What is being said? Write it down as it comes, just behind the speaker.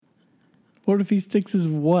What if he sticks his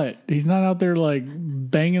what? He's not out there like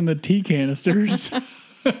banging the tea canisters.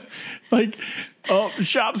 Like, oh,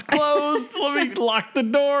 shop's closed. Let me lock the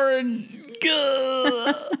door and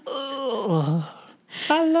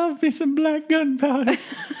I love me some black gunpowder.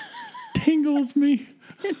 Tingles me.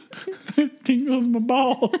 It tingles my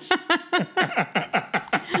balls.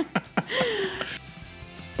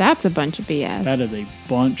 That's a bunch of BS. That is a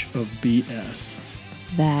bunch of BS.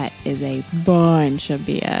 That is a bunch of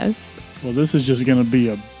BS. Well, this is just going to be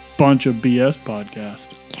a bunch of BS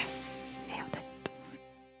podcast. Yes. Nailed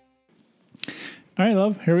it. All right,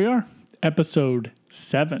 love. Here we are. Episode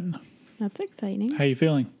 7. That's exciting. How you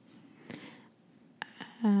feeling?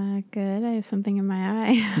 Good. I have something in my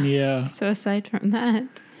eye. Yeah. So aside from that.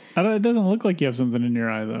 It doesn't look like you have something in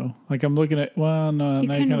your eye, though. Like I'm looking at, well, no,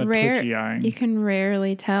 now you're kind of twitchy eyeing. You can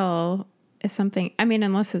rarely tell if something, I mean,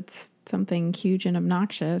 unless it's something huge and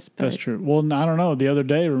obnoxious. But that's true. Well, I don't know. The other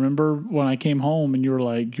day, remember when I came home and you were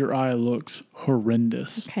like, your eye looks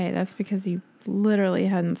horrendous. Okay, that's because you literally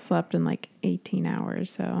hadn't slept in like 18 hours.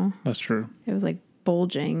 So that's true. It was like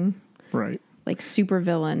bulging. Right. Like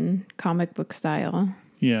supervillain comic book style.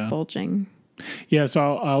 Yeah. Bulging. Yeah,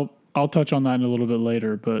 so I'll touch on that in a little bit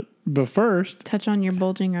later, but first... Touch on your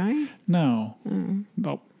bulging eye? No.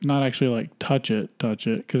 No, not actually like touch it,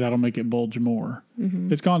 because that'll make it bulge more.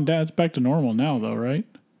 Mm-hmm. It's gone down. It's back to normal now, though, right?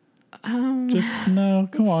 Just, no,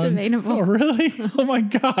 come on. Debatable. Oh, really? Oh, my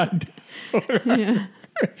God. Yeah.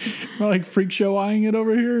 Am I like freak show eyeing it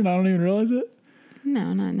over here and I don't even realize it?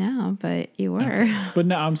 No, not now, but you were. Okay. But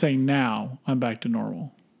now, I'm saying now I'm back to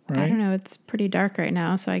normal. Right? I don't know. It's pretty dark right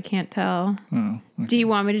now, so I can't tell. Oh, okay. Do you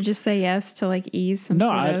want me to just say yes to like ease some no,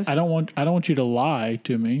 sort of... I don't want you to lie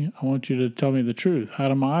to me. I want you to tell me the truth. How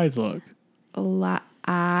do my eyes look? Lie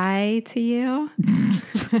to you?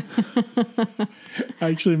 I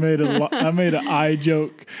actually made an eye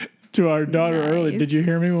joke to our daughter earlier. Did you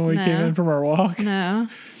hear me when we came in from our walk? No.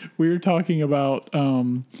 We were talking about,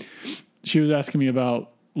 she was asking me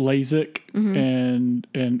about LASIK and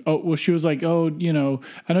she was like, oh,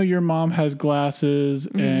 I know your mom has glasses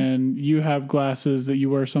and you have glasses that you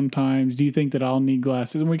wear sometimes. Do you think that I'll need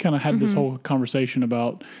glasses? And we kind of had this whole conversation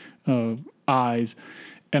about eyes.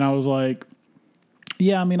 And I was like,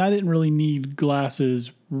 yeah, I mean, I didn't really need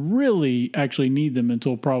glasses, really actually need them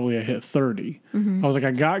until probably I hit 30. I was like,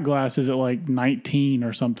 I got glasses at like 19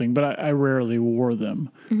 or something, but I rarely wore them,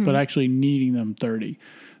 but actually needing them 30.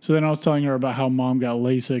 So then I was telling her about how mom got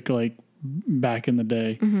LASIK like back in the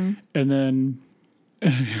day. And then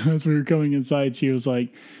as we were coming inside, she was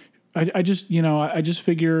like, I just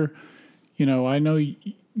figure, I know,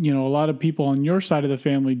 a lot of people on your side of the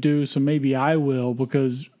family do. So maybe I will,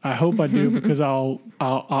 because I hope I do, because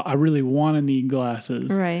I really want to need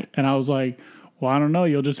glasses. Right. And I was like, well, I don't know.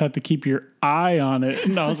 You'll just have to keep your eye on it.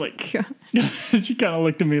 And I was like, she kind of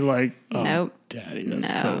looked at me like, oh, nope. Daddy,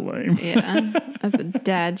 that's so lame. Yeah, that's a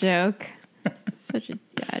dad joke. Such a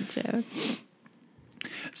dad joke.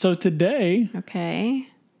 So today,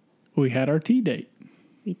 we had our tea date.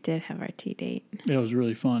 We did have our tea date. It was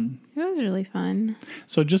really fun. It was really fun.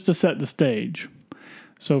 So just to set the stage.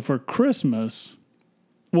 So for Christmas,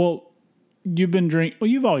 well, you've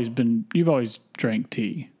always drank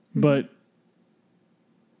tea, but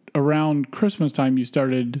around Christmas time you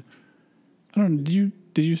started, I don't know,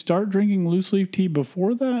 did you start drinking loose leaf tea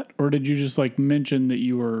before that? Or did you just like mention that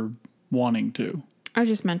you were wanting to? I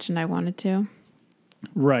just mentioned I wanted to.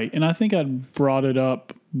 Right. And I think I'd brought it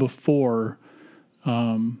up before.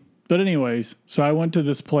 But anyways, so I went to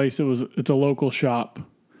this place. It's a local shop,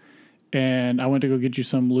 and I went to go get you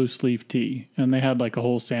some loose leaf tea, and they had like a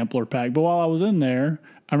whole sampler pack. But while I was in there,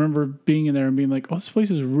 I remember being in there and being like, oh, this place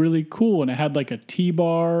is really cool. And it had like a tea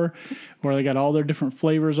bar where they got all their different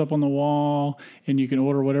flavors up on the wall, and you can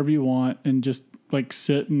order whatever you want and just like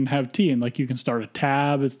sit and have tea. And like you can start a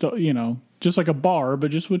tab. It's, just like a bar, but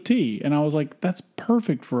just with tea. And I was like, that's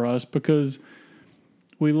perfect for us, because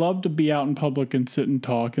we love to be out in public and sit and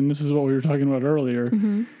talk. And this is what we were talking about earlier.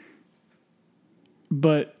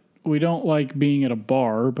 But we don't like being at a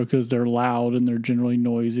bar because they're loud and they're generally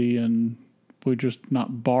noisy, and we're just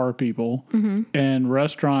not bar people. And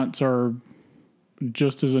restaurants are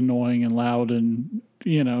just as annoying and loud, and,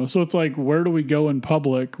 so it's like, where do we go in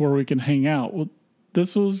public where we can hang out? Well,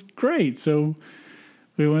 this was great. So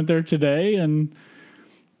we went there today, and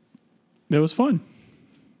it was fun.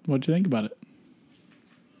 What'd you think about it?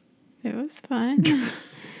 It was fun.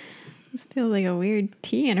 This feels like a weird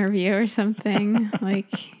tea interview or something. Like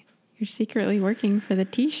you're secretly working for the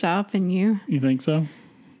tea shop and you... You think so?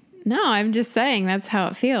 No, I'm just saying that's how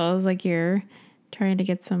it feels. Like you're trying to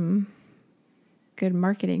get some good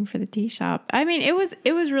marketing for the tea shop. I mean, it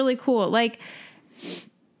was really cool. Like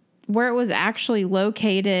where it was actually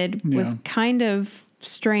located was kind of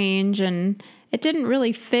strange, and it didn't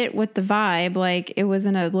really fit with the vibe. Like it was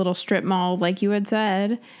in a little strip mall, like you had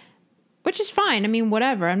said, which is fine. I mean,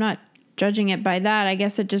 whatever. I'm not judging it by that. I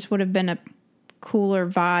guess it just would have been a cooler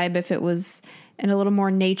vibe if it was in a little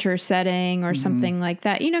more nature setting or something like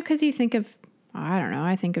that. You know, because you think of, I don't know,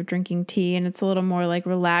 I think of drinking tea and it's a little more like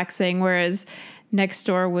relaxing, whereas next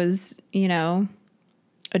door was, you know,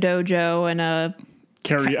 a dojo and a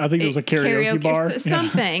I think it was a karaoke bar.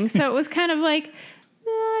 Something. So it was kind of like,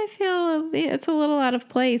 I feel it's a little out of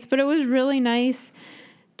place, but it was really nice.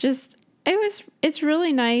 It's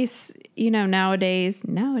really nice, you know, nowadays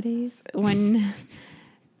when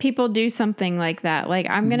people do something like that. Like,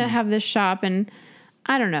 I'm going to have this shop, and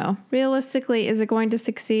I don't know, realistically, is it going to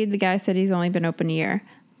succeed? The guy said he's only been open a year.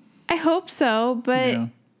 I hope so, but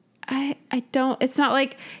I don't, it's not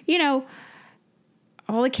like, you know,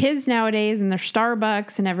 all the kids nowadays and their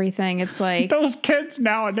Starbucks and everything. It's like those kids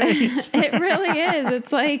nowadays. It really is.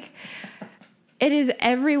 It's like, it is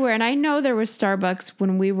everywhere. And I know there was Starbucks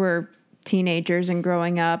when we were teenagers and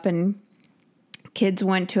growing up and kids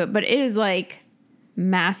went to it, but it is like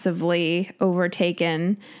massively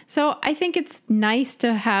overtaken. So I think it's nice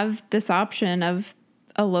to have this option of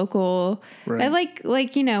a local, I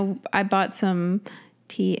like, you know, I bought some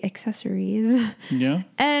tea accessories. Yeah.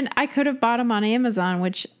 And I could have bought them on Amazon,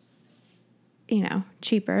 which, you know,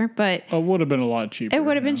 cheaper, but it would have been a lot cheaper. It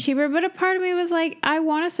would have been cheaper, but a part of me was like, I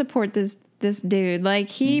want to support this dude. Like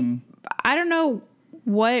I don't know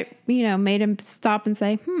what, you know, made him stop and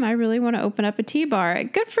say, I really want to open up a tea bar.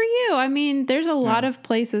 Good for you. I mean, there's a lot of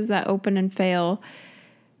places that open and fail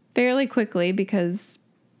fairly quickly because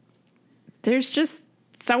there's just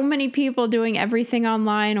so many people doing everything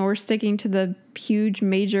online or sticking to the huge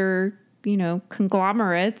major, you know,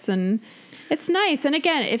 conglomerates, and it's nice. And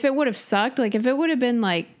again, if it would have sucked, like if it would have been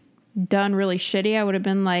like done really shitty, I would have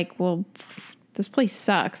been like, well, this place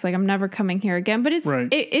sucks. Like I'm never coming here again. But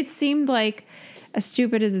it seemed like, as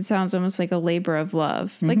stupid as it sounds, almost like a labor of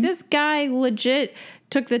love. Like this guy legit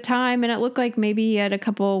took the time, and it looked like maybe he had a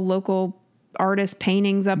couple local artist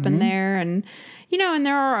paintings up in there. And, you know, and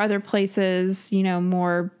there are other places, you know,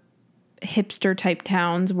 more hipster type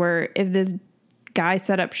towns where if this guy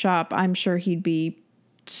set up shop, I'm sure he'd be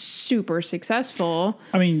super successful.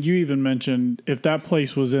 I mean, you even mentioned if that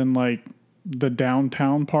place was in like the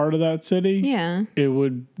downtown part of that city, it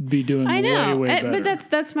would be doing way better. But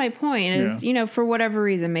that's my point is, you know, for whatever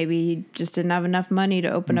reason, maybe he just didn't have enough money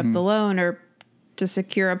to open up the loan, or to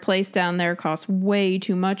secure a place down there costs way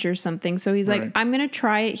too much or something. So he's like, I'm going to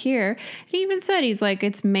try it here. And he even said, he's like,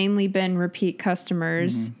 it's mainly been repeat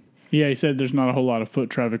customers. Yeah, he said there's not a whole lot of foot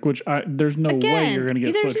traffic, which there's no way you're going to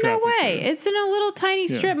get foot traffic. There's no way. There. It's in a little tiny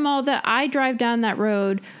strip mall that I drive down that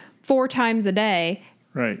road 4 times a day.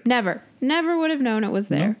 Right. Never would have known it was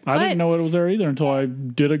there. No, I didn't know it was there either until I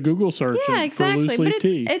did a Google search for loose leaf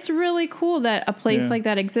tea. It's really cool that a place like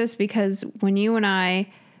that exists, because when you and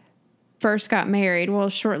I first got married, well,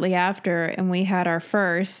 shortly after, and we had our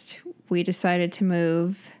first, we decided to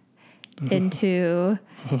move into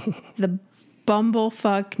the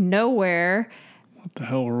bumblefuck nowhere. What the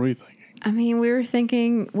hell were we thinking? I mean, we were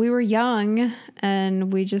thinking, we were young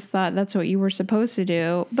and we just thought that's what you were supposed to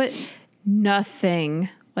do, but nothing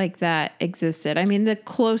like that existed. I mean, the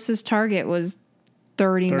closest Target was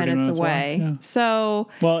 30 minutes away. Yeah. So,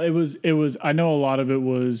 well, it was, I know a lot of it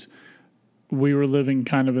was, we were living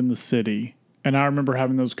kind of in the city, and I remember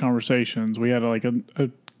having those conversations. We had like a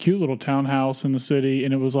cute little townhouse in the city,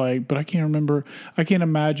 and it was like, but I can't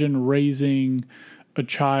imagine raising a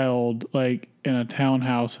child like in a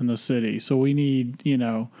townhouse in the city. So we need, you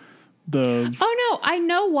know, oh no, I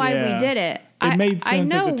know why we did it. It made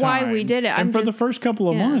sense. I know at the time. Why we did it. And for the first couple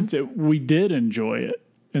of months, we did enjoy it,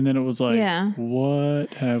 and then it was like, what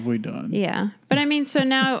have we done? Yeah, but I mean, so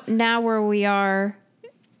now where we are,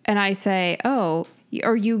 and I say, oh,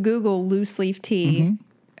 or you Google loose leaf tea.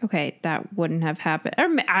 Okay, that wouldn't have happened. Or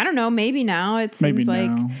I don't know, maybe now it seems like,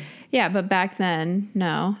 yeah, but back then,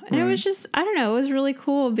 no. And it was just, I don't know, it was really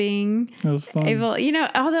cool being able, you know,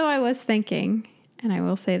 although I was thinking, and I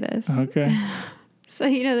will say this. Okay. So,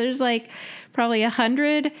 you know, there's like probably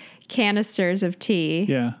 100 canisters of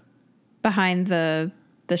tea behind the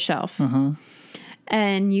shelf.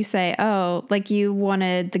 And you say, oh, like you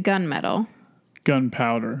wanted the gunmetal.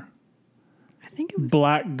 Gunpowder. I think it was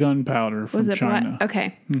black gunpowder from China.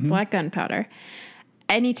 Okay, black gunpowder.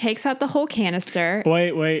 And he takes out the whole canister.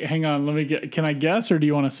 Wait, hang on. Can I guess, or do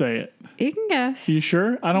you want to say it? You can guess. You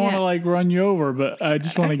sure? I don't want to like run you over, but I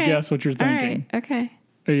just want to guess what you're thinking. All right. Okay.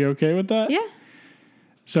 Are you okay with that? Yeah.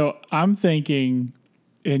 So I'm thinking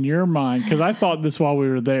in your mind, because I thought this while we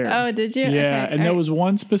were there. Oh, did you? Yeah, Okay, and there was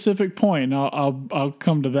one specific point, and I'll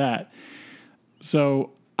come to that.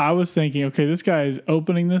 So I was thinking, okay, this guy is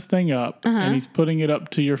opening this thing up, and he's putting it up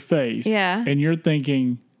to your face. Yeah. And you're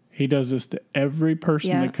thinking, he does this to every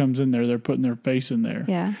person Yeah. that comes in there. They're putting their face in there.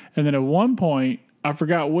 Yeah. And then at one point, I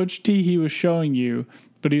forgot which tea he was showing you,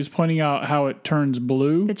 but he was pointing out how it turns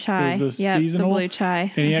blue. The chai. It was the Yep, seasonal. the blue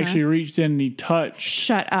chai. And he actually reached in and he touched.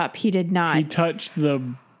 Shut up. He did not. He touched the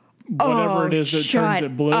whatever it is that turns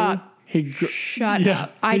it blue. Up. He Shut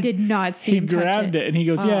up. I did not see him touch it. He grabbed it and he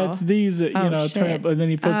goes, yeah, it's these that, turn it. And then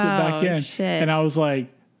he puts it back in. Shit. And I was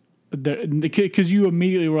like, because you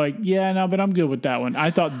immediately were like, yeah, no, but I'm good with that one.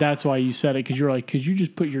 I thought that's why you said it, because you were like, because you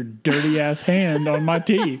just put your dirty ass hand on my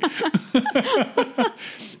tea.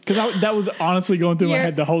 Because that was honestly going through my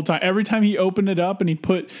head the whole time. Every time he opened it up and he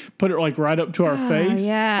put it like right up to our face,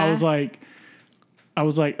 yeah. I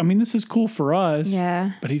was like, I mean, this is cool for us.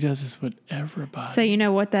 Yeah. But he does this with everybody. So you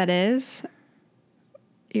know what that is?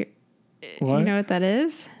 What? You know what that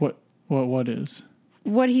is? What is?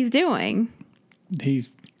 What he's doing. He's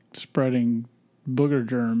spreading booger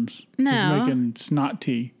germs. No. He's making snot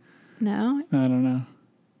tea. No. I don't know.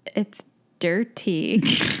 It's Dir-Tea.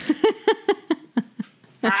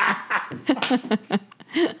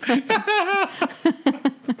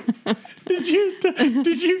 Did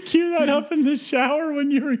you cue that up in the shower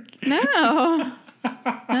when you were? No,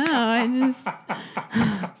 I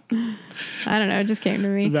don't know. It just came to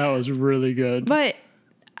me. That was really good. But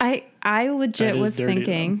I legit was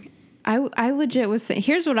thinking. I legit was thinking.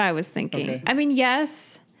 Here's what I was thinking. Okay. I mean,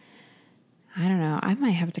 yes. I don't know. I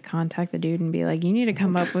might have to contact the dude and be like, you need to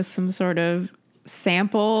come up with some sort of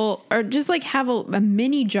sample, or just like have a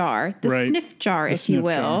mini jar, the sniff jar, if you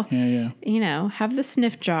will. Jar. Yeah. Have the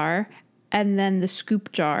sniff jar and then the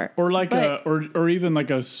scoop jar, or like or even like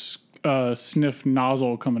a sniff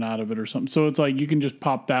nozzle coming out of it or something. So it's like you can just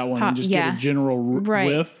pop that one and just get a general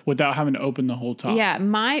whiff without having to open the whole top. Yeah,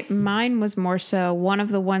 mine was more so, one of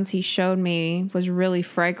the ones he showed me was really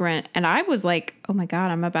fragrant, and I was like, oh my God,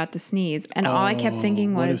 I'm about to sneeze. And all I kept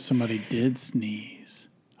thinking was, what if somebody did sneeze?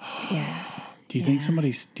 Yeah. Do you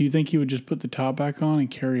think he would just put the top back on and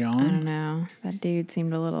carry on? I don't know. That dude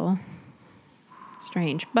seemed a little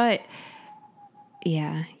strange, but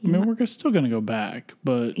yeah. I mean, we're still going to go back,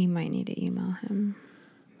 but you might need to email him.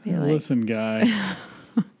 Listen, guy.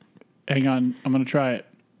 Hang on. I'm going to try it.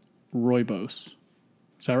 Rooibos.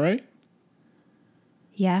 Is that right?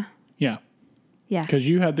 Yeah. Yeah. Yeah. Because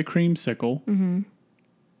you had the creamsicle. Mm-hmm.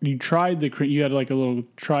 You tried the cream. You had like a little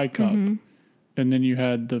tri-cup. Mm-hmm. And then you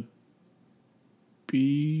had the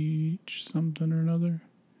beach something or another.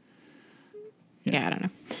 Yeah, I don't know.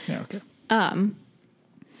 Yeah, okay.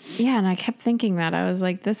 Yeah, and I kept thinking that. I was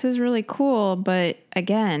like, this is really cool, but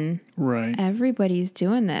again, everybody's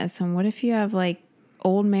doing this. And what if you have like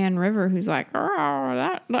Old Man River who's like,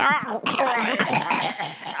 oh,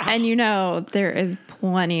 and there is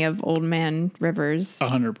plenty of Old Man Rivers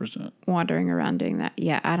 100% wandering around doing that.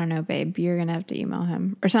 Yeah, I don't know, babe. You're going to have to email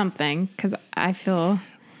him or something, because I feel...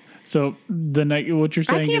 So what you're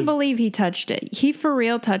saying is... I can't believe he touched it. He for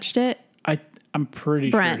real touched it? I'm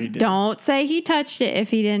pretty Brent, sure he did. Don't say he touched it if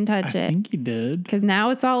he didn't touch it. I think he did. Because now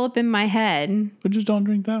it's all up in my head. But just don't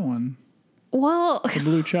drink that one. Well... The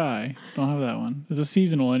blue chai. Don't have that one. It's a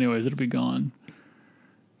seasonal anyways. It'll be gone.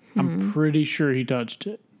 I'm pretty sure he touched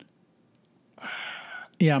it.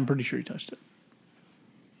 Yeah, I'm pretty sure he touched it.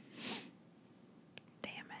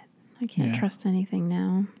 Damn it. I can't trust anything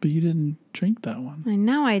now. But you didn't drink that one. I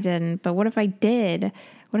know I didn't, but what if I did?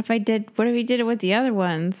 What if he did it with the other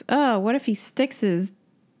ones? Oh, what if he sticks his...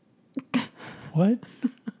 What?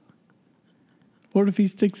 What if he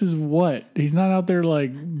sticks his what? He's not out there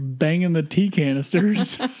like banging the tea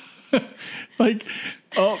canisters. Like,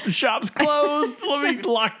 oh, shop's closed. Let me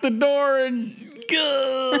lock the door and...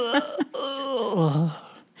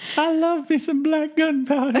 I love me some black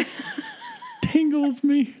gunpowder. Tingles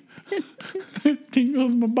me. It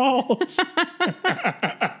tingles my balls.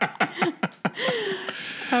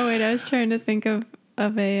 Oh wait, I was trying to think of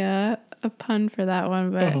a pun for that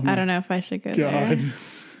one, but I don't know if I should go there.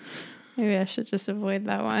 Maybe I should just avoid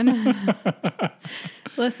that one.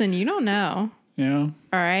 Listen, you don't know. Yeah.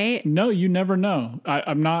 All right. No, you never know.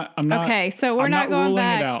 I'm not. Okay, so we're not going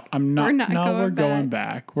back. It out. I'm not. We're going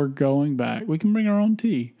back. We're going back. We can bring our own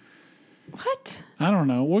tea. What? I don't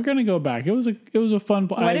know. We're gonna go back. It was a fun.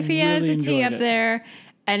 What if he has a tea up there,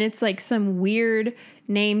 and it's like some weird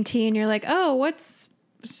name tea, and you're like, oh, what's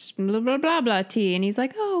blah blah blah blah tea, and he's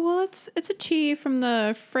like, oh, well, it's a tea from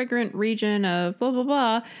the fragrant region of blah blah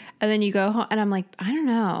blah, and then you go home, and I'm like, I don't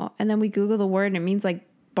know, and then we Google the word, and it means like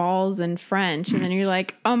balls in French. And then you're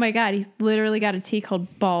like, oh my God, he's literally got a tea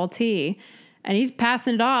called ball tea. And he's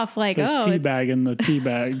passing it off like, There's oh, tea bag in the tea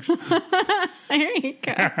bags. There you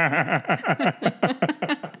go.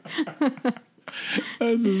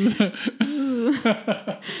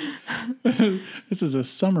 This is a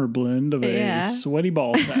summer blend of a sweaty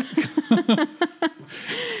ball sack.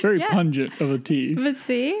 It's very pungent of a tea. But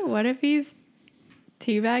see, what if he's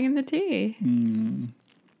teabagging the tea?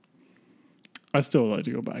 I still would like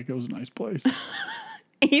to go back. It was a nice place.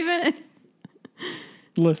 Even if...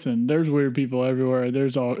 Listen, there's weird people everywhere.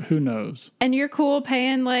 There's who knows. And you're cool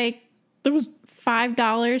paying like it was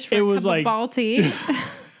 $5 for a cup of ball tea?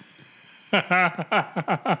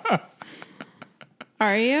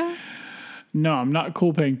 Are you? No, I'm not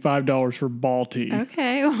cool paying $5 for ball tea.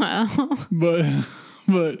 Okay, well.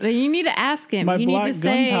 But then you need to ask him. My you black need to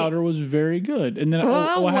say, gunpowder was very good. And then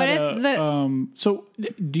so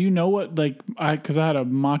do you know what, like, because I had a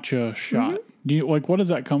matcha shot. Do you what does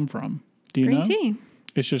that come from? Do you know? Green tea.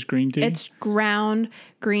 It's just green tea? It's ground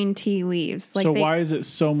green tea leaves. Like, so why is it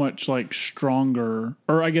so much like stronger?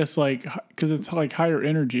 Or I guess like, because it's like higher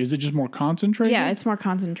energy. Is it just more concentrated? Yeah, it's more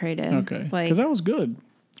concentrated. Okay. Because that was good.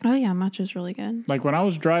 Oh yeah, matcha's really good. Like when I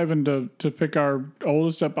was driving to pick our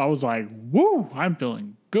oldest up, I was like, woo, I'm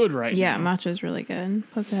feeling good right now. Yeah, matcha's really good.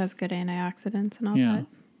 Plus it has good antioxidants and all that.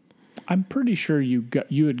 I'm pretty sure you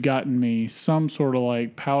had gotten me some sort of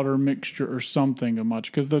like powder mixture or something of matcha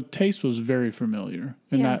because the taste was very familiar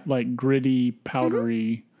and that like gritty,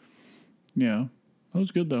 powdery. Yeah, that was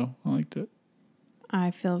good though. I liked it.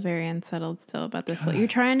 I feel very unsettled still about this. You're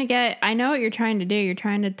trying to get. I know what you're trying to do. You're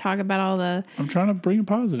trying to talk about all the. I'm trying to bring a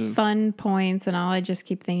positive. Fun points, and all I just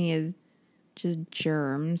keep thinking is just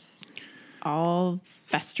germs. All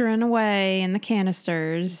festering away in the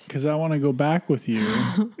canisters. Because I want to go back with you,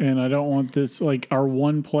 and I don't want this like our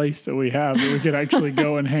one place that we have that we could actually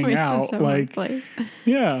go and hang out. Like,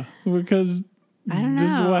 yeah, because I don't know.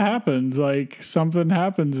 This is what happens. Like something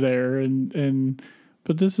happens there, and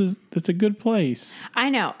but it's a good place. I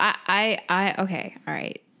know. I okay. All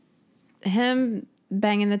right. Him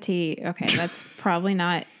banging the tea. Okay, that's probably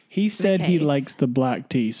not. He said he likes the black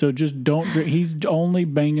tea, so just don't drink. He's only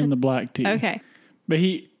banging the black tea. Okay. But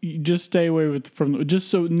you just stay away just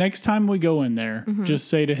so next time we go in there, just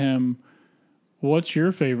say to him, "What's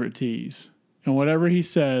your favorite teas?" And whatever he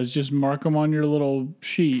says, just mark them on your little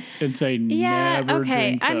sheet and say, "Never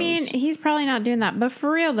drink those." I mean, he's probably not doing that. But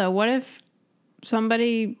for real though, what if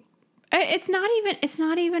somebody? It's not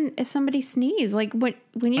even if somebody sneezes. Like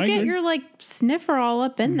when you get your like sniffer all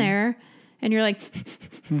up in there. And you're like,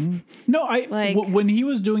 no, when he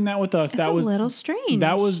was doing that with us, that was a little strange.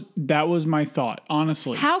 That was my thought,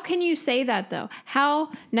 honestly. How can you say that though? How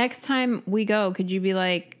next time we go, could you be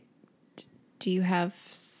like, do you have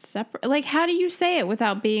separate? Like, how do you say it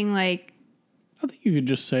without being like? I think you could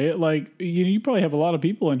just say it. Like, you probably have a lot of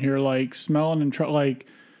people in here like smelling and like,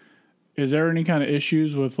 is there any kind of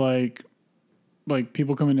issues with like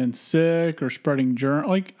people coming in sick or spreading germ?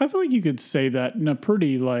 Like, I feel like you could say that in a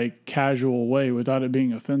pretty like casual way without it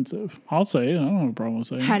being offensive. I'll say it. I don't have a problem with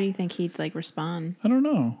saying it. How do you think he'd like respond? I don't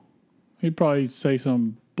know. He'd probably say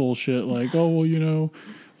some bullshit like, "Oh, well,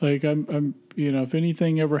 like I'm if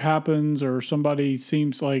anything ever happens or somebody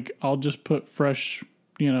seems like I'll just put fresh,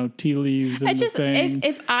 tea leaves in the thing."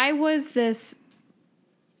 If I was this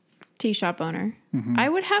tea shop owner, I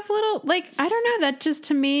would have little, like, I don't know, that just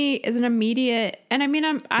to me is an immediate, and I mean,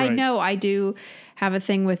 I know I do have a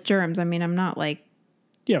thing with germs. I mean, I'm not like,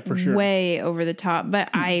 for sure, way over the top, but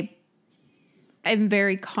I'm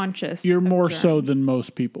very conscious. You're more germs. So than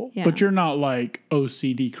most people, but you're not like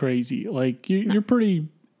OCD crazy. Like you're pretty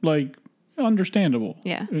like understandable.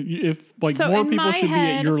 Yeah. If like more people should be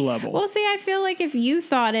at your level. Well, see, I feel like if you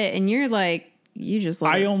thought it and you're like, you just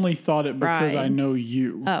I only thought it because I know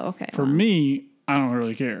you. Oh, okay. For me, I don't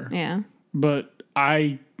really care. Yeah. But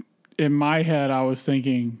in my head, I was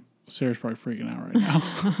thinking, Sarah's probably freaking out right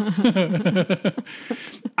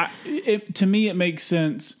now. To me, it makes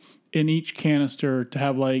sense in each canister to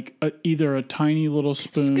have like either a tiny little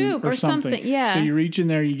spoon scoop or something. Yeah. So you reach in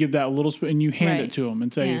there, you give that little spoon, and you hand it to them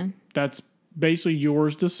and say, that's basically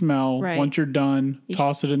yours to smell. Right. Once you're done,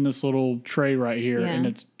 toss it in this little tray right here, and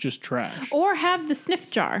it's just trash. Or have the sniff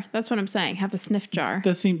jar. That's what I'm saying. Have a sniff jar.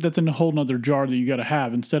 That's a whole nother jar that you got to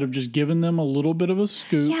have instead of just giving them a little bit of a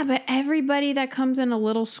scoop. Yeah, but everybody that comes in a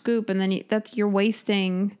little scoop, and then you're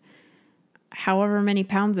wasting however many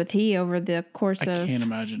pounds of tea over the course of... I can't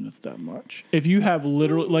imagine it's that much. If you have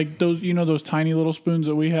literally, like those, those tiny little spoons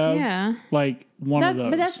that we have? Yeah. Like one of those.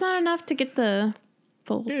 But that's not enough to get the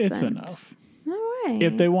full It's scent. Enough. No way.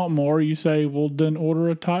 If they want more, you say, well, then order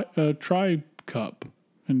a tri cup.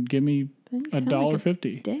 and give me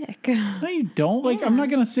 $1.50. Dick. No, you don't. Like, I'm not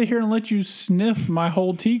going to sit here and let you sniff my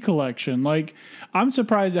whole tea collection. Like, I'm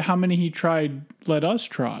surprised at how many he let us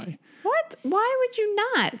try. What? Why would you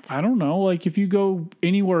not? I don't know. Like, if you go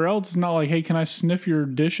anywhere else, it's not like, hey, can I sniff your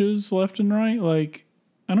dishes left and right? Like,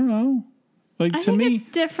 I don't know. Like, to me, it's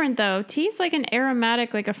different though. Tea's like an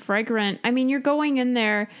aromatic, like a fragrant. I mean, you're going in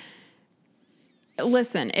there.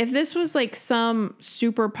 Listen, if this was like some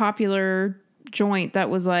super popular joint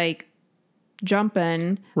that was like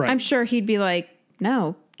jumping, I'm sure he'd be like,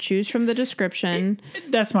 no, choose from the description.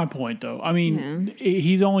 That's my point, though. I mean,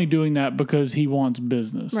 he's only doing that because he wants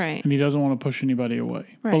business, right? And he doesn't want to push anybody away.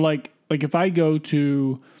 Right. But like if I go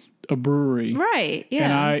to a brewery, right?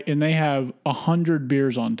 Yeah, and they have 100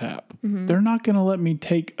 beers on tap, they're not going to let me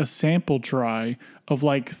take a sample try of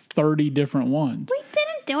like 30 different ones. We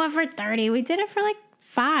didn't do it for 30. We did it for like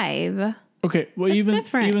 5. Okay, well,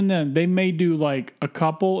 That's even then, they may do like a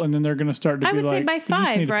couple, and then they're going to start to be like, I would say by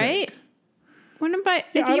 5, right?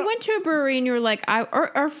 If you went to a brewery and you were like,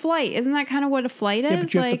 or flight, isn't that kind of what a flight is? Yeah,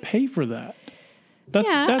 but you have to pay for that.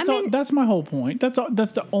 That's my whole point. That's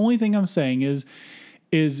the only thing I'm saying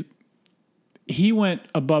is he went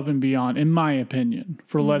above and beyond, in my opinion,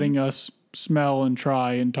 for letting us smell and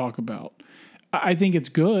try and talk about. I think it's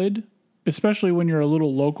good, especially when you're a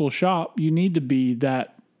little local shop. You need to be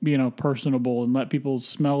that, personable and let people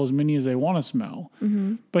smell as many as they want to smell.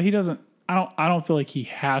 Mm-hmm. But he doesn't. I don't feel like he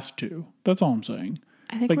has to. That's all I'm saying.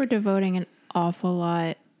 I think we're devoting an awful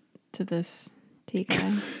lot to this tea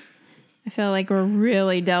guy. I feel like we're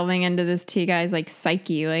really delving into this tea guy's like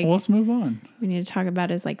psyche. Like, well, let's move on. We need to talk about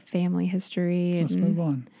his like family history. Let's move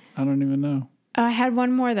on. I don't even know. Oh, I had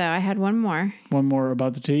one more though. One more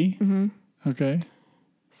about the tea? Mm-hmm. Okay.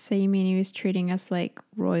 So you mean he was treating us like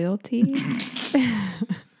royalty?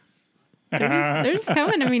 They're just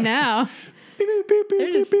coming to me now.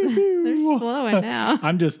 They're just flowing now.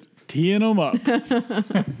 I'm just teeing them up.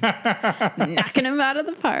 Knocking them out of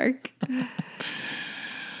the park.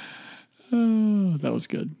 Oh, that was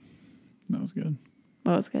good. What was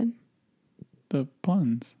good? The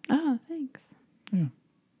puns. Oh, thanks. Yeah.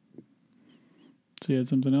 So you had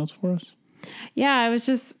something else for us? Yeah,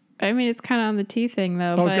 it's kind of on the tea thing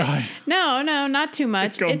though. Oh, but God. No, not too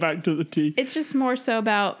much. Going back to the tea. It's just more so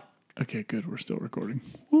about... Okay, good. We're still recording.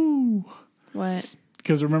 Woo. What?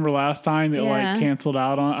 Because remember last time it like canceled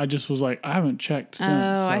out on. I just was like, I haven't checked since.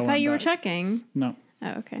 Oh, so I thought you were checking. No.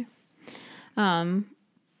 Oh, okay.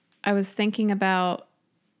 I was thinking about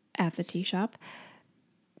at the tea shop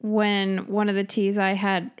when one of the teas I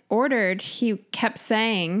had ordered, he kept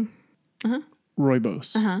saying,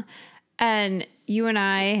 Rooibos. And you and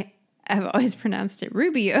I have always pronounced it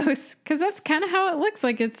Rubios because that's kind of how it looks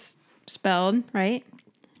like it's spelled, right?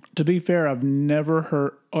 To be fair, I've never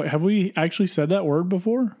heard... Oh, have we actually said that word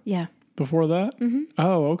before? Yeah. Before that? Mm-hmm.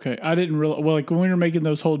 Oh, okay. I didn't realize... Well, like when we were making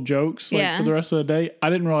those whole jokes for the rest of the day, I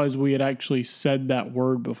didn't realize we had actually said that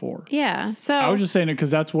word before. Yeah. So... I was just saying it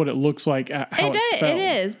because that's what it looks like, how it's spelled. It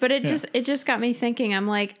is, but it just got me thinking. I'm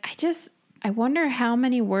like, I wonder how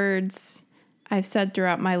many words I've said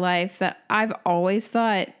throughout my life that I've always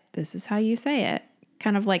thought, this is how you say it.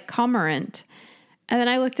 Kind of like cormorant. And then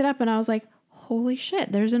I looked it up and I was like, holy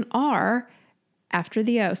shit, there's an R after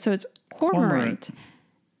the O. So it's cormorant.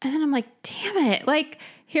 And then I'm like, damn it. Like,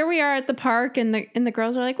 here we are at the park and the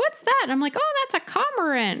girls are like, what's that? And I'm like, oh, that's a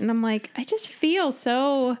cormorant. And I'm like, I just feel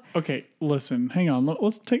so... Okay, listen, hang on. Let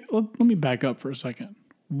me back up for a second.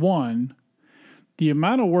 One, the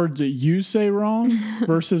amount of words that you say wrong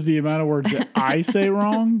versus the amount of words that I say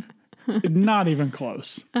wrong, not even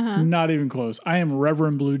close. Not even close. I am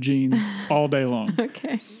Reverend Blue Jeans all day long.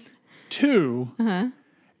 Okay. 2,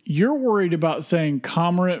 you're worried about saying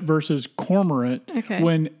cormorant versus cormorant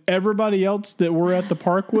when everybody else that we're at the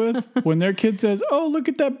park with, when their kid says, oh, look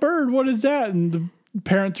at that bird, what is that? And the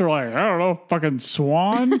parents are like, I don't know, fucking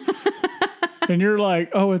swan. And you're like,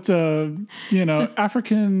 oh, it's a,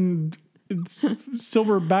 African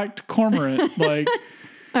silver-backed cormorant. Like,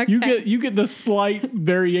 you get the slight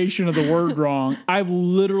variation of the word wrong. I've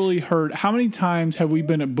literally heard, how many times have we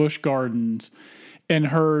been at Busch Gardens and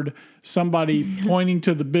heard somebody pointing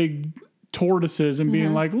to the big tortoises and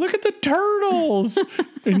being like, look at the turtles.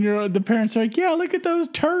 And the parents are like, yeah, look at those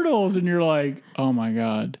turtles. And you're like, oh my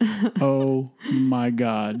God. Oh my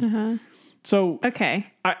God. So, okay.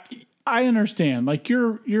 I understand. Like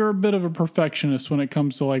you're a bit of a perfectionist when it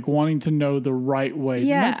comes to like wanting to know the right ways.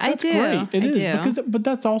 Yeah, that's I do. Great. It is but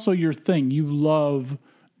that's also your thing. You love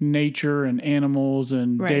nature and animals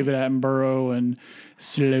and David Attenborough and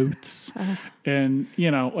sleuths and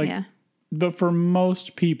But for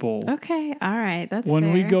most people, Okay, all right, that's when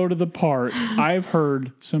fair. we go to the park, I've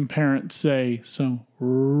heard some parents say some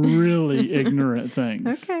really ignorant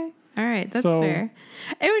things. Okay, all right, that's So- fair.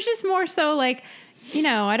 It was just more so like,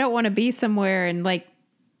 I don't want to be somewhere and like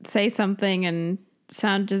say something and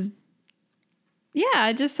sound just,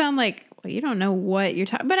 I just sound like, well, you don't know what you're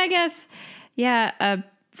talking. But I guess, a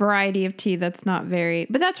variety of tea that's not very,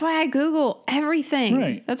 but that's why I Google everything.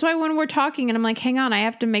 Right. That's why when we're talking and I'm like, hang on, I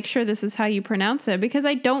have to make sure this is how you pronounce it, because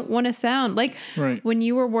I don't want to sound like Right. when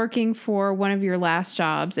you were working for one of your last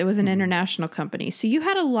jobs, it was an international company. So you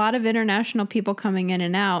had a lot of international people coming in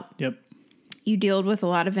and out. Yep. You dealt with a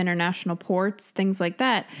lot of international ports, things like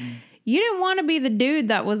that. You didn't want to be the dude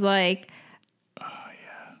that was like,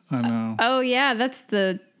 I know. oh yeah, that's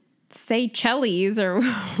the Seychelles or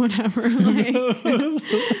whatever. Like,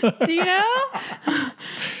 do you know?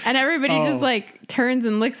 And everybody just like turns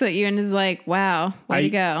and looks at you and is like, wow, way to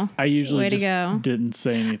go. I usually way to just go. didn't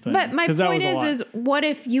say anything. But my 'cause that point was a lot. is what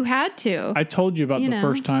if you had to? I told you about the know.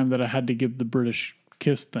 first time that I had to give the British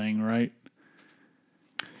kiss thing, right?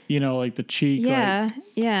 Like the cheek.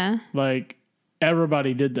 Yeah. Like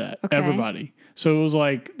everybody did that. Okay. Everybody. So it was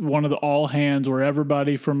like one of the all hands where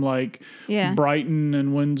everybody from like Yeah. Brighton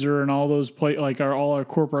and Windsor and all those like all our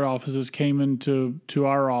corporate offices came into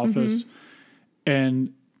our office,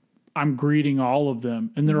 and I'm greeting all of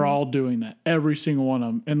them, and they're all doing that, every single one of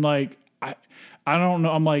them. And like I don't know.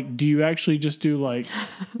 I'm like, do you actually just do like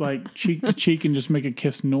cheek to cheek and just make a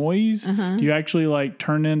kiss noise? Do you actually like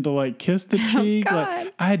turn into like kiss the cheek? God.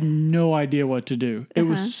 Like I had no idea what to do. It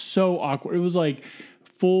was so awkward. It was like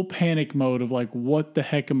full panic mode of like, what the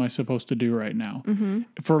heck am I supposed to do right now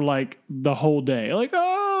for like the whole day? Like,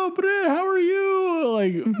 oh, Britt, how are you?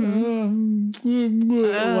 Like,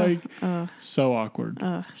 so awkward.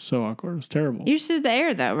 So awkward. It was terrible. You're still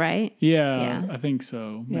there though, right? Yeah, I think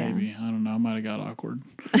so. Maybe. I don't know. I might have got awkward.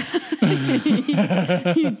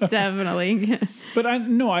 Definitely. But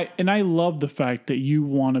I love the fact that you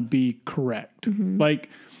want to be correct. Like,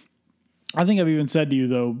 I think I've even said to you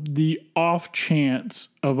though, the off chance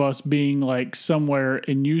of us being like somewhere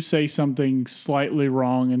and you say something slightly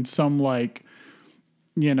wrong and some like,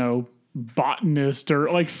 botanist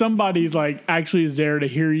or like somebody like actually is there to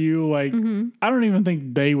hear you, like I don't even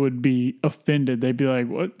think they would be offended. They'd be like,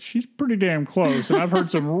 what, she's pretty damn close. And I've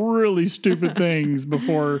heard some really stupid things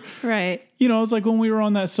before. Right. It's like when we were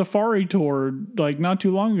on that safari tour like not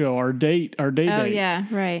too long ago, our date Oh date. yeah,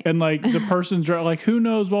 right. And like the person's like, who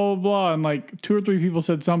knows, blah blah blah, and like 2 or 3 people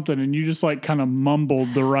said something and you just like kind of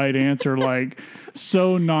mumbled the right answer like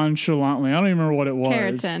so nonchalantly. I don't even remember what it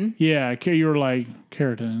was. Keratin. Yeah, you were like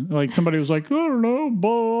keratin. Like somebody was like, I don't know,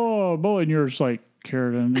 blah, blah, blah, and you're just like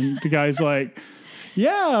keratin, and the guy's like,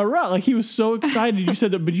 yeah, right. Like he was so excited. You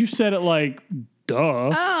said that, but you said it like, duh.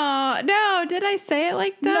 Oh no! Did I say it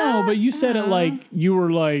like that? No, but you said it like you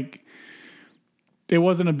were like. It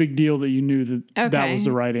wasn't a big deal that you knew that that was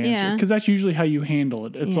the right answer, because that's usually how you handle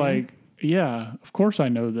it. It's like, yeah, of course I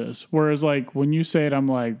know this. Whereas like when you say it, I'm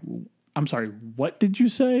like, I'm sorry, what did you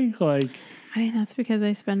say? Like, I mean, that's because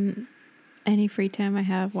I spend any free time I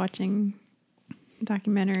have watching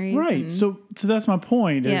documentaries. right. So that's my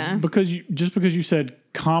point. Is because you said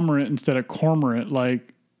cormorant instead of cormorant,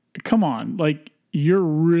 like, come on, like you're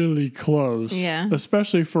really close. Yeah.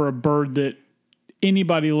 Especially for a bird that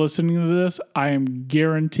anybody listening to this, I am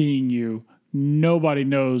guaranteeing you, nobody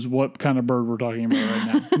knows what kind of bird we're talking about right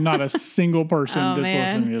now. Not a single person that's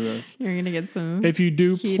listening to this. You're going to get some. If you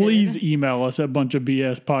do, heated. please email us at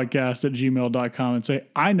bunchofbspodcast@gmail.com and say,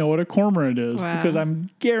 I know what a cormorant is, because I'm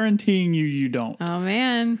guaranteeing you don't. Oh,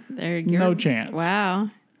 man. No chance. Wow.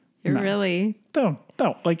 You're really. No.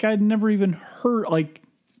 Like, I'd never even heard, like,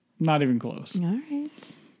 not even close. All right.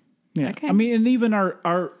 Yeah. Okay. I mean, and even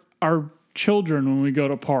our children, when we go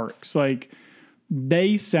to parks, like,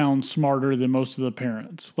 they sound smarter than most of the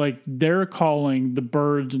parents. Like, they're calling the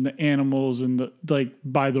birds and the animals and the like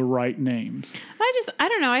by the right names. I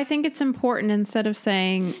don't know. I think it's important, instead of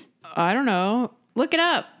saying, I don't know, look it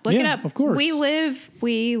up. Look it up. Of course. We live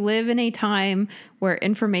in a time where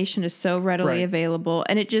information is so readily available,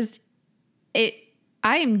 and I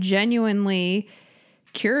am genuinely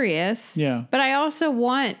curious. Yeah. But I also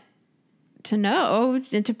want to know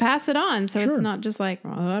and to pass it on. So it's not just like, oh,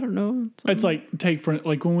 I don't know. It's like,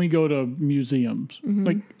 like when we go to museums,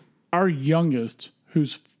 like our youngest,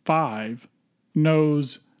 who's 5,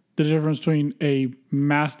 knows the difference between a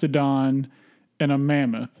mastodon and a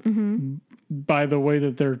mammoth by the way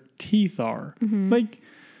that their teeth are. Like,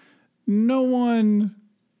 no one,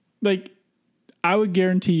 like, I would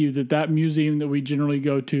guarantee you that museum that we generally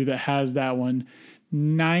go to that has that one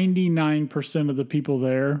 99% of the people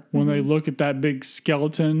there, when they look at that big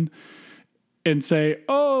skeleton and say,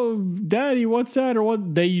 "Oh, Daddy, what's that?" or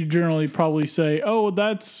what, they generally probably say, "Oh,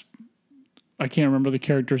 that's," I can't remember the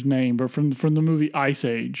character's name, but from the movie Ice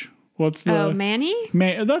Age. What's the Manny?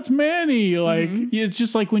 That's Manny. Like it's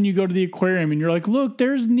just like when you go to the aquarium and you're like, "Look,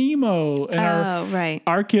 there's Nemo," and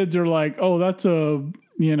our kids are like, "Oh, that's a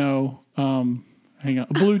hang on,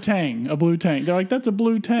 a blue tang, a blue tang." They're like, "That's a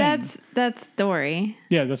blue tang." That's Dory.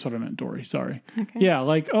 Yeah, that's what I meant, Dory. Sorry. Okay. Yeah,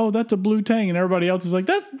 like, "Oh, that's a blue tang," and everybody else is like,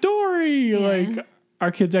 "That's Dory." Yeah. Like,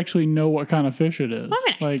 our kids actually know what kind of fish it is. Well,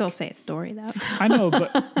 I like, still say it's Dory though. I know,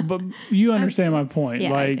 but you understand my point.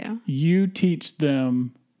 Yeah, like, I do. you teach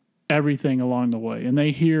them everything along the way, and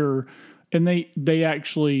they hear, and they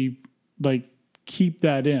actually like keep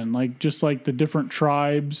that in, like just like the different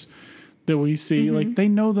tribes that we see, like they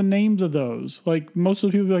know the names of those. Like most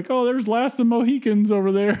of the people be like, "Oh, there's Last of Mohicans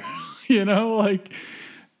over there," like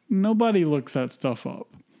nobody looks that stuff up.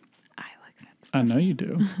 I look that stuff. I know you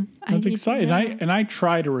do. That's exciting. I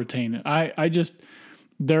try to retain it. I just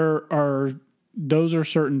those are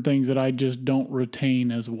certain things that I just don't retain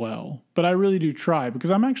as well. But I really do try because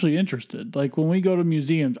I'm actually interested. Like when we go to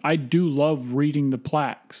museums, I do love reading the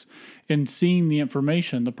plaques and seeing the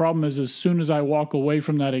information. The problem is as soon as I walk away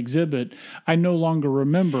from that exhibit, I no longer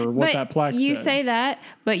remember what that plaque said. You say that,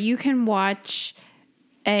 but you can watch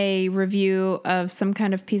a review of some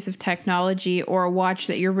kind of piece of technology or a watch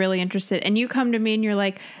that you're really interested in, and you come to me and you're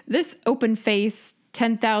like, "This open face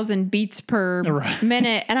 10,000 beats per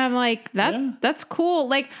minute." And I'm like, that's cool.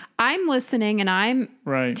 Like I'm listening and I'm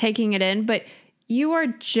taking it in, but you are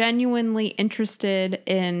genuinely interested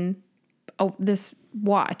in this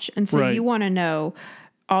watch. And so you want to know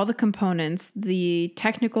all the components, the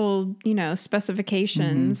technical,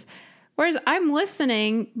 specifications. Whereas I'm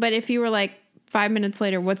listening, but if you were like 5 minutes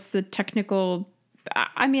later, what's the technical,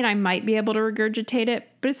 I mean, I might be able to regurgitate it,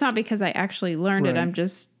 but it's not because I actually learned it. I'm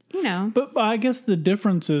just, But I guess the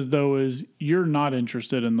difference is, though, is you're not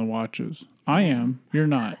interested in the watches. I am. You're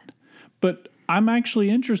not. But I'm actually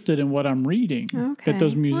interested in what I'm reading at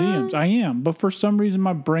those museums. I am. But for some reason,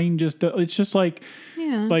 my brain just, it's just like,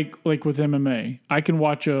 like with MMA. I can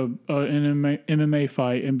watch an MMA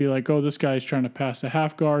fight and be like, "Oh, this guy's trying to pass a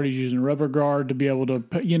half guard. He's using a rubber guard to be able to,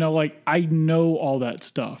 like I know all that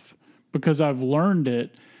stuff because I've learned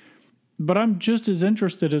it. But I'm just as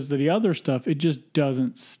interested as the other stuff. It just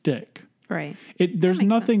doesn't stick. Right. There's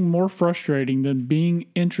nothing more frustrating than being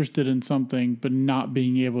interested in something but not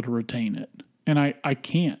being able to retain it. And I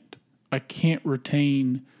can't. I can't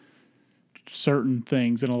retain certain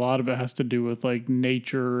things. And a lot of it has to do with like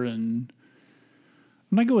nature and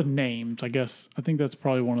I'm not good with names, I guess. I think that's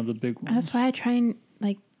probably one of the big ones. That's why I try and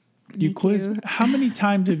like you quiz. How many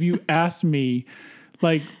times have you asked me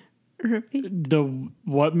like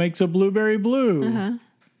what makes a blueberry blue?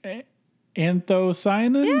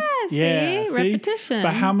 Anthocyanin? Yeah, see? Repetition.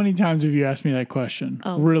 But how many times have you asked me that question?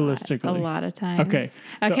 Realistically. A lot of times. Okay.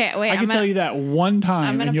 Okay, wait. I can tell you that one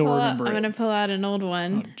time and you'll remember it. I'm going to pull out an old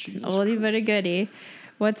one. It's an oldie but a goodie.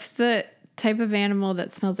 What's the type of animal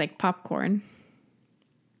that smells like popcorn?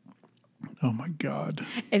 Oh my God.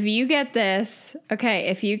 If you get this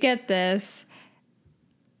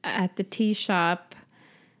at the tea shop,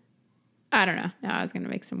 I don't know. No, I was going to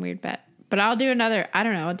make some weird bet. But I'll do another. I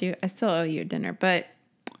don't know. I still owe you a dinner, but.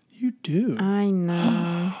 You do? I know.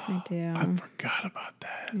 I do. I forgot about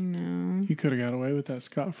that. I know. You could have got away with that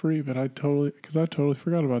scot-free, but I totally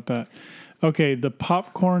forgot about that. Okay, the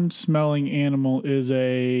popcorn smelling animal is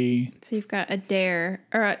a. So you've got a dare,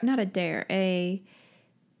 or not a dare,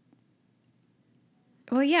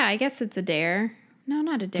 well, yeah, I guess it's a dare. No,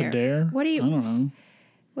 not a dare. It's a dare? What do you? I don't know.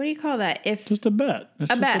 What do you call that? Just a bet.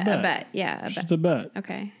 It's a bet. Yeah, just a bet.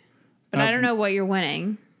 Okay, but I don't know what you're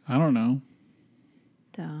winning. I don't know.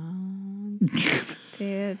 Don't do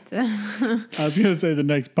it. I was gonna say the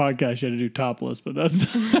next podcast you had to do topless, but that's.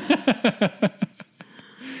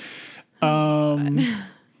 Oh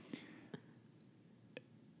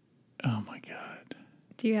my God.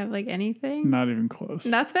 Do you have like anything? Not even close.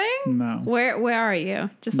 Nothing? No. Where are you?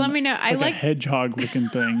 Just let me know. It's like a hedgehog looking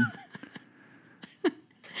thing.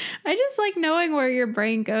 I just like knowing where your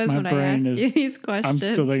brain goes when I ask you these questions.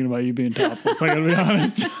 I'm still thinking about you being topless. I gotta be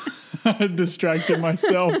honest. I distracted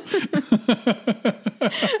myself.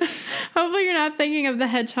 Hopefully you're not thinking of the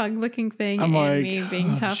hedgehog looking thing and like, me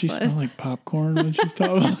being topless. She smells like popcorn when she's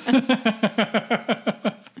topless.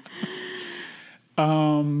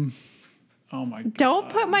 Oh my God. Don't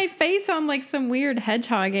put my face on like some weird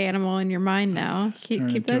hedgehog animal in your mind now.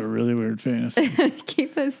 Keep those a really weird fantasy.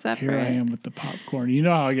 Keep those separate. Here I am with the popcorn. You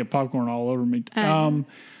know how I get popcorn all over me.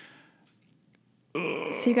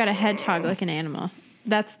 So you got a hedgehog like an animal.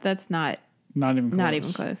 That's not even close. Not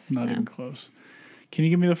even close. Not even close. Can you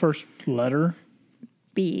give me the first letter?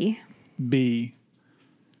 B. B.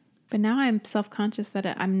 But now I'm self-conscious that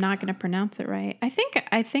I'm not going to pronounce it right. I think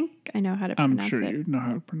I know how to pronounce it. I'm sure you know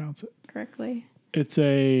how to pronounce it correctly. It's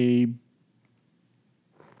a...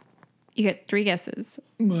 You get 3 guesses.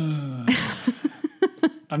 I'm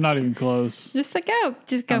not even close. Just go.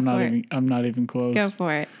 Just go for it. I'm not even close. Go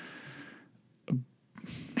for it.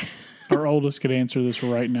 Our oldest could answer this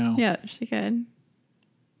right now. Yeah, she could.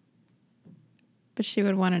 But she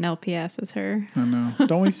would want an LPS as her. I know.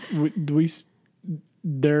 Don't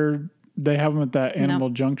they have them at that Animal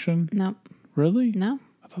Junction? Nope. Really? No.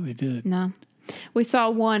 I thought they did. No. We saw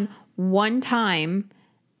one time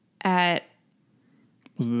at...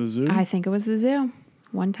 Was it the zoo? I think it was the zoo.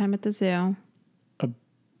 One time at the zoo.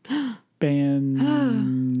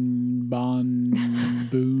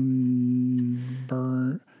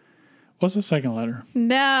 What's the second letter?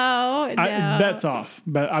 No. Bet's off.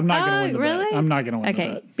 But I'm not going to win the really? bet. I'm not going to win the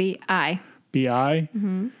bet. Okay. B-I. B-I?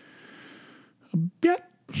 Mm-hmm. Bet.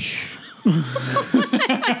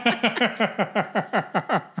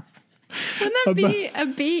 Wouldn't that be a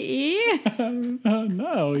B-E?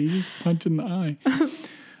 No, you just punch in the eye.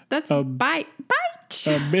 That's bite.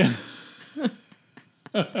 A bit.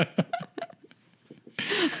 A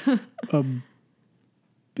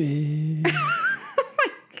big. Oh my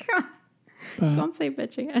God. Don't say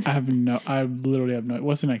bitch again. I literally have no.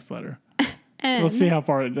 What's the next letter? N. Let's see how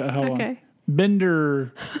far. Hold on.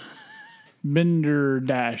 Bender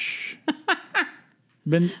dash.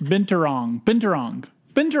 Binturong.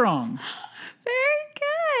 Very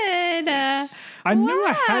good. I knew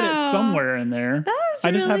I had it somewhere in there. That was I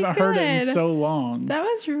just really haven't heard it in good. so long. That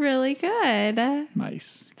was really good.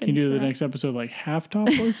 Nice. Can you do the next episode like half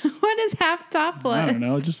topless? What is half topless? I don't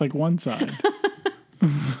know. Just like one side.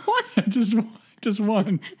 What? just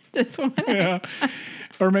one. Just one. Yeah.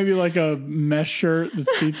 Or maybe like a mesh shirt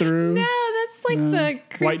that's see-through. No, that's like the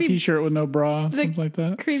creepy... White t-shirt with no bra, something like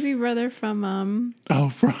that. Creepy brother from... Oh,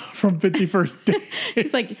 from 51st Dates.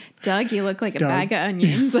 He's like, Doug, you look like a bag of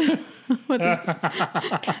onions. With his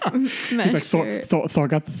mesh shirt. Thought I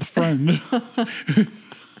got the friend.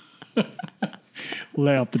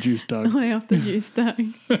 Lay off the juice, Doug. Lay off the juice, Doug.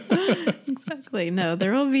 Exactly. No,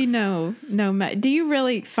 there will be no. Do you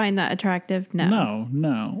really find that attractive?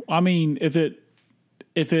 No. I mean, if it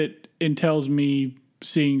entails me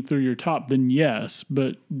seeing through your top, then yes.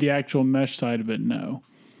 But the actual mesh side of it, no.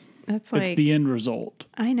 That's like... It's the end result.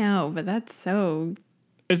 I know, but that's so...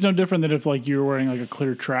 It's no different than if like you were wearing like a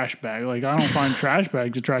clear trash bag. Like I don't find trash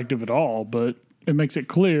bags attractive at all, but it makes it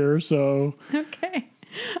clear, so... Okay.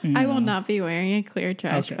 I will not be wearing a clear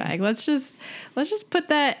trash bag. Let's just put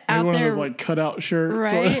that out one there. Of those like cutout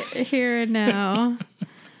shirts, right here and now.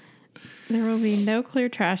 There will be no clear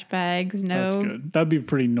trash bags. No, that's good. That'd be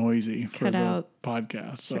pretty noisy for the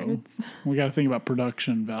podcast. Shirts. So we got to think about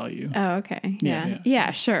production value. Oh, okay.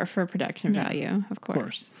 Yeah. Sure, for production value, of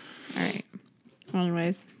course. All right.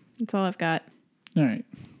 Anyways, that's all I've got. All right,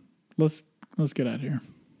 let's get out of here.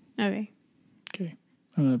 Okay.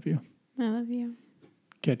 I love you. I love you.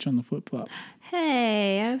 Catch you on the flip flop.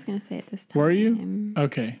 Hey, I was gonna say it this time. Were you?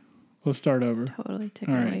 Okay, let's start over. Totally took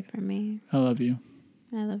it away from me. I love you.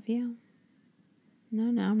 I love you.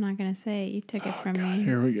 No, I'm not gonna say it. You took it from me.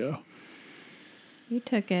 Here we go. You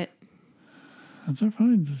took it. That's all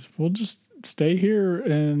fine. We'll just stay here,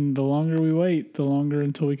 and the longer we wait, the longer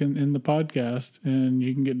until we can end the podcast, and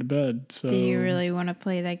you can get to bed. So, do you really want to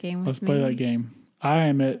play that game with me? Let's play that game. I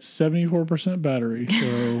am at 74% battery,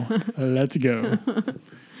 so let's go.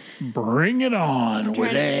 Bring it on,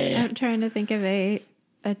 Willie. I'm trying to think of a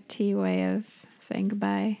T way of saying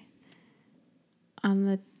goodbye. On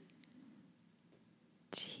the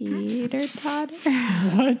teeter-totter.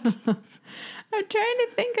 What? I'm trying to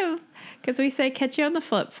think of, because we say catch you on the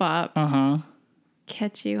flip-flop. Uh-huh.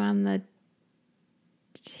 Catch you on the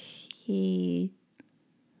I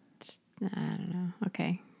don't know.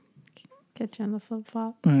 Okay. Catch you on the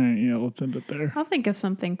flip-flop. All right, yeah, let's end it there. I'll think of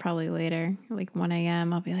something probably later, like 1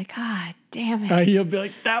 a.m. I'll be like, God damn it. You'll be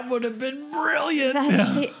like, that would have been brilliant.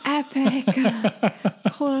 That's the epic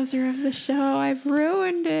closer of the show. I've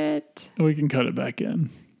ruined it. We can cut it back in.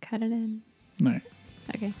 Cut it in. All right.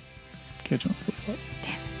 Okay. Catch you on the flip-flop.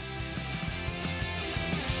 Damn.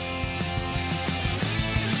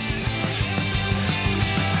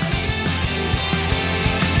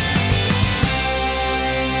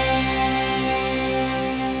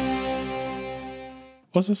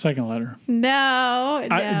 What's the second letter? No.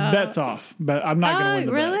 Bet's off. But I'm not going to win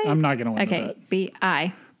the bet. Really? I'm not going to win the bet. Okay.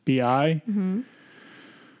 B-I. B-I? Mm-hmm.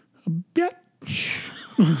 Bet.